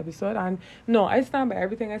back to that episode. And no, I stand by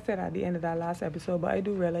everything I said at the end of that last episode, but I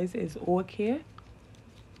do realize it's okay.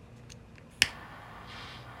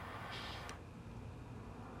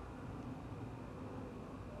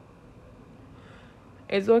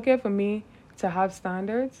 It's okay for me to have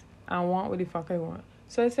standards and want what the fuck I want.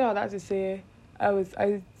 So I say all that to say,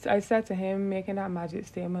 I said to him making that magic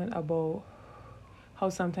statement about how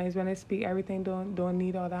sometimes when I speak everything don't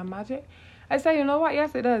need all that magic. I said, you know what?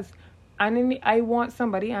 Yes, it does. And I want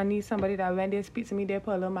somebody, I need somebody that when they speak to me, they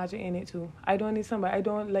put a little magic in it too. I don't need somebody, I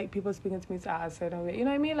don't like people speaking to me to ask certain way. You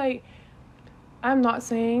know what I mean? Like, I'm not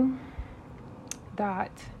saying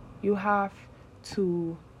that you have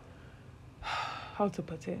to, how to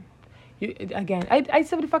put it? I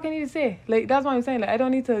said what the fuck I need to say. Like, that's what I'm saying. Like, I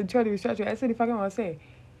don't need to try to restructure. I said the fuck I want to say.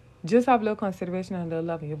 Just have a little consideration and a little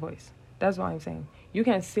love in your voice. That's what I'm saying. You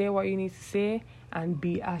can say what you need to say and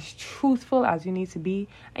be as truthful as you need to be,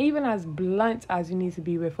 and even as blunt as you need to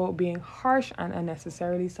be without being harsh and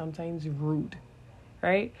unnecessarily sometimes rude.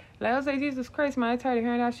 Right? Like, I was like, Jesus Christ, man, I'm tired of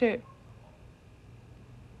hearing that shit.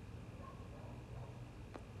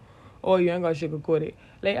 Oh, you ain't gonna sugarcoat it.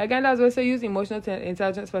 Like, again, that's why I say use emotional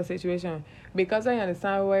intelligence for a situation. Because I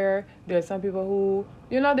understand where there's some people who,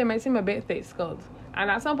 you know, they might seem a bit thick-skulled. And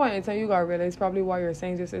at some point in time, you gotta realize probably what you're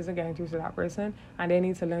saying just isn't getting through to that person. And they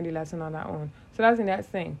need to learn the lesson on their own. So that's the next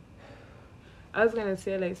thing. I was gonna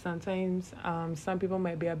say, like, sometimes some people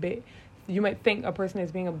might be a bit, you might think a person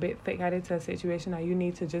is being a bit thick-headed to a situation, and you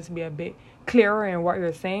need to just be a bit clearer in what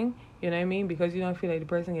you're saying. You know what I mean? Because you don't feel like the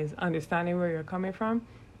person is understanding where you're coming from.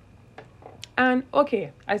 And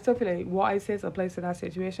okay, I still feel like what I say applies to that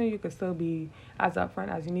situation. You could still be as upfront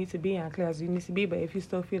as you need to be and clear as you need to be. But if you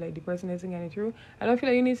still feel like the person isn't getting through, I don't feel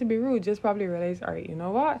like you need to be rude. Just probably realize, all right, you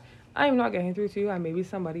know what? I'm not getting through to you, and maybe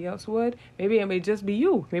somebody else would. Maybe it may just be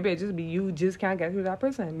you. Maybe it just be you just can't get through to that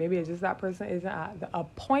person. Maybe it's just that person isn't at a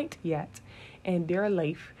point yet in their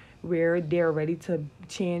life where they're ready to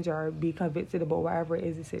change or be convicted about whatever it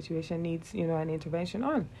is the situation needs, you know, an intervention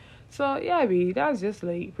on. So yeah, that's just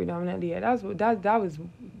like predominantly it. That was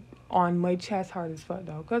on my chest hard as fuck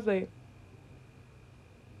though, cause like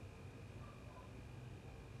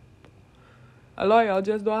a lot of y'all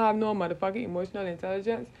just don't have no motherfucking emotional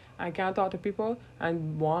intelligence and can't talk to people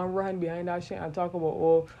and want to run behind that shit and talk about,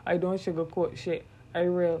 oh, I don't sugarcoat shit. I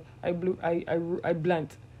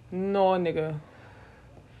blunt. No, nigga.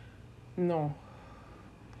 No.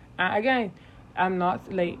 And again, I'm not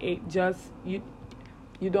like it. Just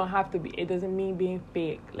you don't have to be. It doesn't mean being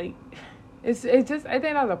fake. Like, It's just, I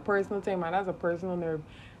think that's a personal thing, man. That's a personal nerve.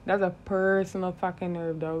 That's a personal fucking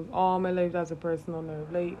nerve, though. All my life, that's a personal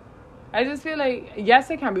nerve. Like, I just feel like, yes,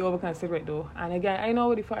 it can be overconsiderate, though. And again, I know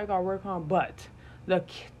what the fuck I gotta work on, but the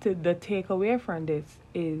takeaway from this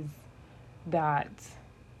is that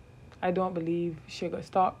I don't believe sugar.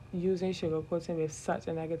 Stop using sugarcoating with such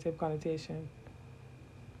a negative connotation.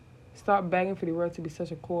 Stop begging for the world to be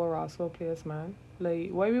such a cool Russell place, man. Like,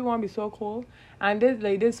 why we want to be so cool? And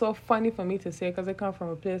this so funny for me to say because I come from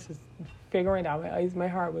a place that's figuring out my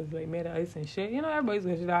heart was like made of ice and shit. You know, everybody's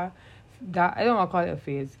going through that I don't want to call it a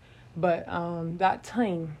phase, but that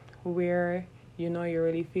time where you know you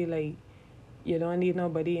really feel like you don't need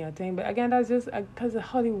nobody and thing. But again, that's just because of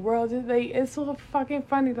how the world is like. It's so fucking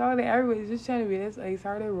funny, dog. That everybody's just trying to be this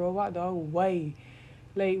ice-hearted robot, dog. Why?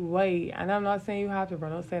 Like, why? And I'm not saying you have to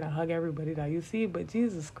run outside and hug everybody that you see, but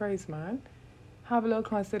Jesus Christ, man. Have a little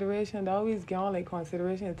consideration. They always get on like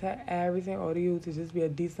consideration and take everything out of you to just be a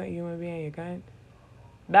decent human being. You can't.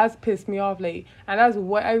 That's pissed me off. Like, and that's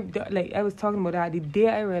what I was talking about that the day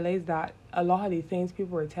I realized that a lot of the things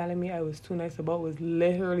people were telling me I was too nice about was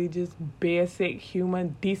literally just basic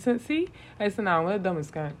human decency. I said, nah, I'm one of the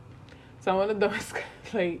dumbest kind. So I'm one of the dumbest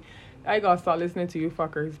like, I gotta start listening to you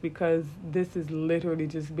fuckers because this is literally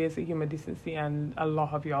just basic human decency and a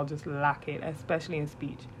lot of y'all just lack it, especially in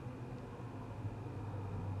speech.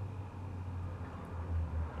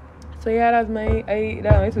 So yeah, that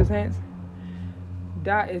makes 2 cents.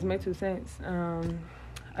 That is my 2 cents.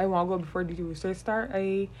 I want to go before the research start.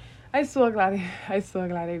 I so glad I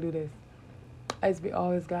do this. I just be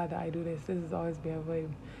always glad that I do this. This has always been a vibe.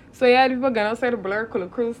 So yeah, people gonna say the Blur Cooler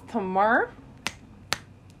Cruise tomorrow.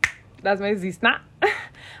 That's my Z-Snap.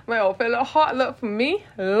 My outfit look hot. Look for me.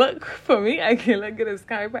 I can look at the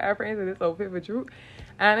sky for reference in this outfit for truth.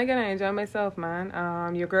 And again, I enjoy myself,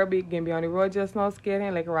 man. Your girl gonna be on the road just now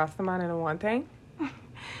skating like a Rasta man in a one thing.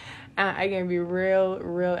 And I can be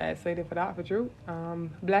real excited for that, for true.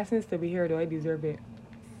 Blessings to be here, though. I deserve it.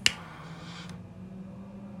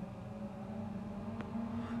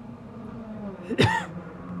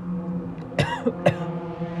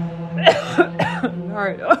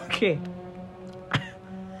 Alright, okay.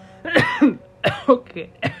 Okay.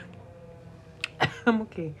 I'm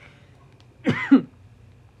okay.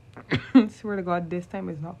 Swear to God, this time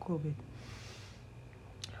is not COVID.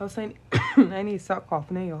 I was saying, I need to stop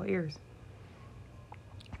coughing in your ears.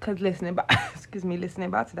 Because listening back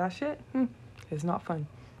to that shit, it's not fun.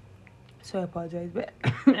 So I apologize. But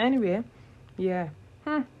anyway, yeah.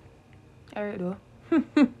 Alright, though.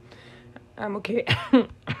 I'm okay. I'm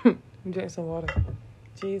drinking some water.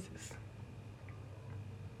 Jesus.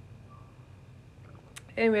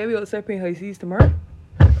 Anyway, we'll start playing high seas tomorrow.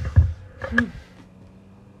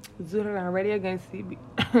 Zooted and ready against sea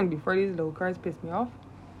before these little cars piss me off.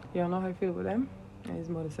 Y'all know how I feel with them and these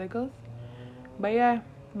motorcycles. But yeah,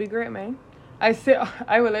 be great, man. I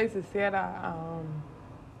would like to say that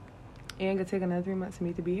it ain't gonna take another 3 months for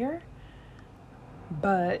me to be here.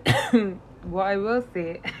 But what I will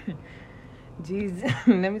say, jeez,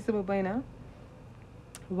 let me sip a bite now.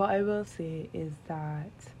 What I will say is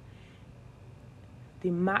that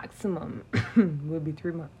the maximum will be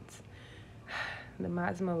 3 months. The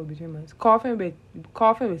maximum will be 3 months. Coughing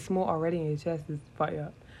with smoke already in your chest is fire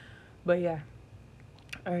up. But yeah.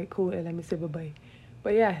 Alright, cool. Let me sip a bite.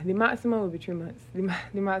 But yeah, the maximum will be 3 months.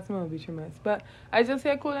 The maximum will be 3 months. But I just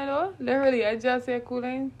say cooling though. Literally, I just say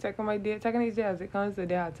cooling. Taking each day as it comes, the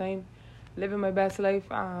day at a time. Living my best life.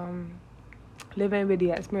 Living with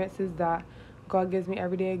the experiences that God gives me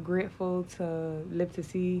every day. Grateful to live to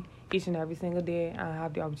see each and every single day. And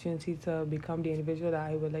have the opportunity to become the individual that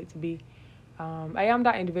I would like to be. I am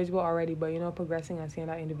that individual already, but progressing and seeing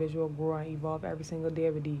that individual grow and evolve every single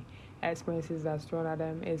day with the experiences that's thrown at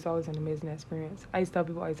them, it's always an amazing experience. I tell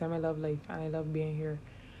people all the time I love life and I love being here.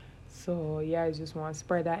 So yeah, I just want to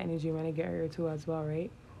spread that energy when I get here too as well,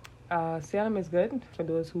 right? Salem is good for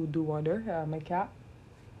those who do wonder. My cat,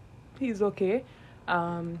 he's okay.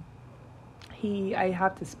 I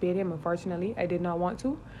have to spade him, unfortunately. I did not want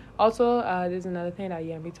to. Also, there's another thing that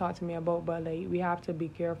Yami talked to me about, but like we have to be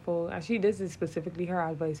careful. Actually, this is specifically her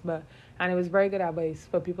advice, and it was very good advice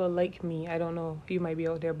for people like me. I don't know if you might be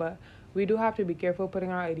out there, but we do have to be careful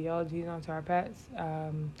putting our ideologies onto our pets,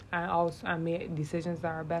 and make decisions that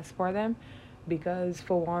are best for them. Because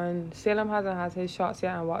for one, Salem hasn't had his shots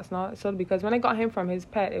yet and what's not. So because when I got him from his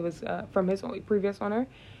pet, it was from his previous owner.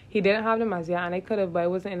 He didn't have them as yet, and I could have, but I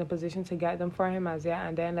wasn't in a position to get them for him as yet.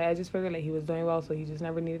 And then I just figured he was doing well, so he just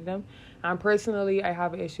never needed them. And personally, I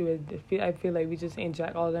have an issue with. I feel like we just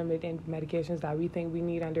inject all of them with medications that we think we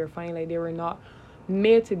need, and they're fine. They were not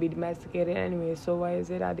made to be domesticated anyway. So why is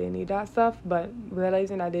it that they need that stuff? But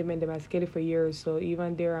realizing that they've been domesticated for years, so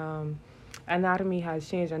even their anatomy has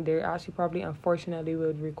changed, and they actually probably unfortunately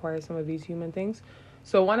would require some of these human things.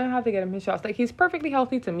 So when I have to get him his shots, like he's perfectly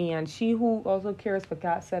healthy to me, and she who also cares for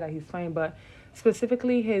cats said that he's fine, but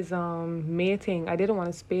specifically his mating, I didn't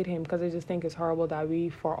want to spade him because I just think it's horrible that we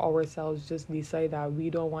for ourselves just decide that we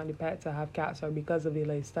don't want the pet to have cats, or because of the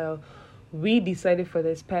lifestyle we decided for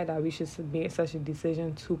this pet that we should make such a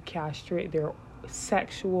decision to castrate their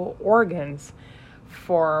sexual organs.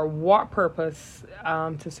 For what purpose?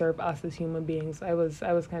 To serve us as human beings. I was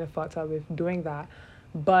kind of fucked up with doing that.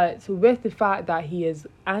 But with the fact that he is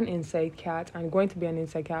an inside cat and going to be an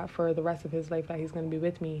inside cat for the rest of his life, that he's going to be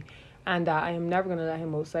with me, and that I am never going to let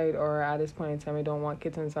him outside, or at this point in time I don't want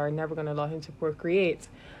kittens, or never going to allow him to procreate,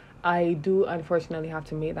 I do unfortunately have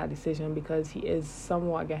to make that decision, because he is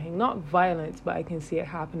somewhat getting, not violent, but I can see it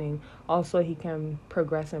happening. Also, he can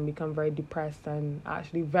progress and become very depressed and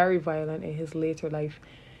actually very violent in his later life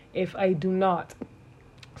if I do not.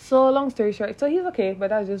 So long story short, so he's okay, but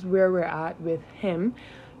that's just where we're at with him.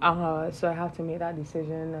 So I have to make that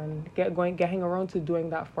decision and getting around to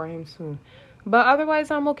doing that for him soon. But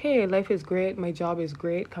otherwise, I'm okay. Life is great. My job is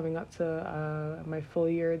great. Coming up to my full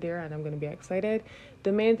year there, and I'm going to be excited.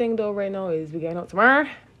 The main thing, though, right now is we getting out tomorrow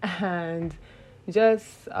and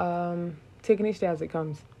just taking each day as it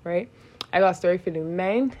comes, right? I got a story for the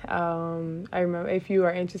men. I remember, if you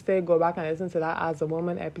are interested, go back and listen to that As a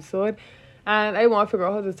Woman episode. And I want to figure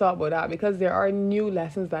out how to talk about that, because there are new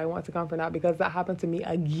lessons that I want to come from that, because that happened to me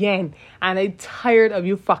again. And I'm tired of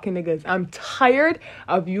you fucking niggas. I'm tired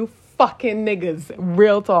of you fucking niggas.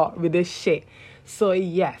 Real talk with this shit. So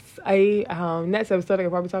yes, I next episode I can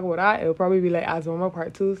probably talk about that. It'll probably be like As a Woman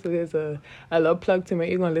part 2. So there's a little plug to make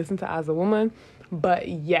you gonna listen to As a Woman. But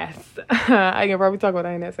yes, I can probably talk about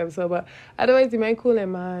that in the next episode. But otherwise, the main cool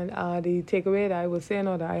and man, the takeaway that I was saying,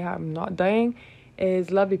 or that I am not dying,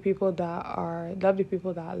 is love the people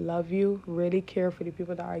that love you. Really care for the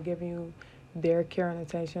people that are giving you their care and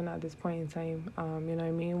attention at this point in time. You know what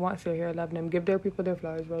I mean? Once they're here, love them. Give their people their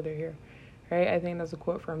flowers while they're here. Right? I think that's a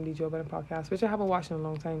quote from the Joe Budden podcast, which I haven't watched in a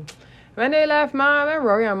long time. When they left, man, when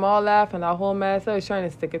Rory and Maul left and that whole mess, I was trying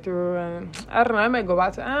to stick it through. And I don't know, I might go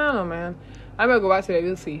back to it.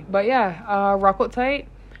 We'll see. But yeah, rock out tight.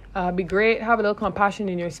 Be great. Have a little compassion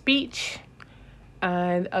in your speech.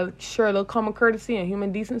 And sure, a little common courtesy and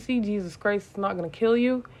human decency. Jesus Christ is not going to kill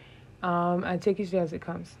you. And take each day as it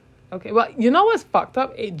comes. Okay, well, you know what's fucked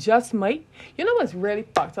up? It just might. You know what's really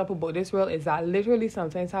fucked up about this world is that literally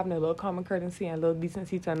sometimes having a little common courtesy and a little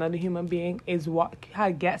decency to another human being is what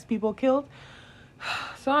gets people killed.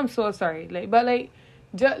 So I'm so sorry.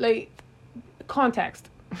 Just context.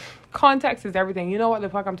 Context is everything. You know what the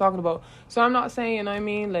fuck I'm talking about. So I'm not saying, you know what I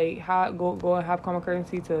mean, like go and have common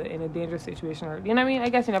courtesy to in a dangerous situation, or you know what I mean. I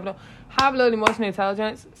guess you never know. Have a little emotional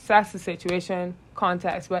intelligence. Assess the situation,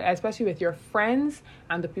 context, but especially with your friends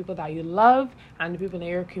and the people that you love and the people in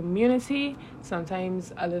your community,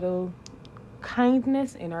 sometimes a little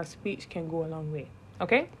kindness in our speech can go a long way.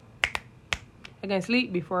 Okay. I can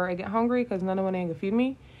sleep before I get hungry, because none of them ain't gonna feed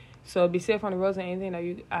me. So be safe on the roads, and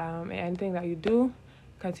anything that you do.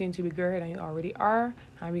 Continue to be great than you already are.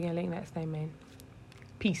 And we're going to link next time, man.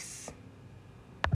 Peace.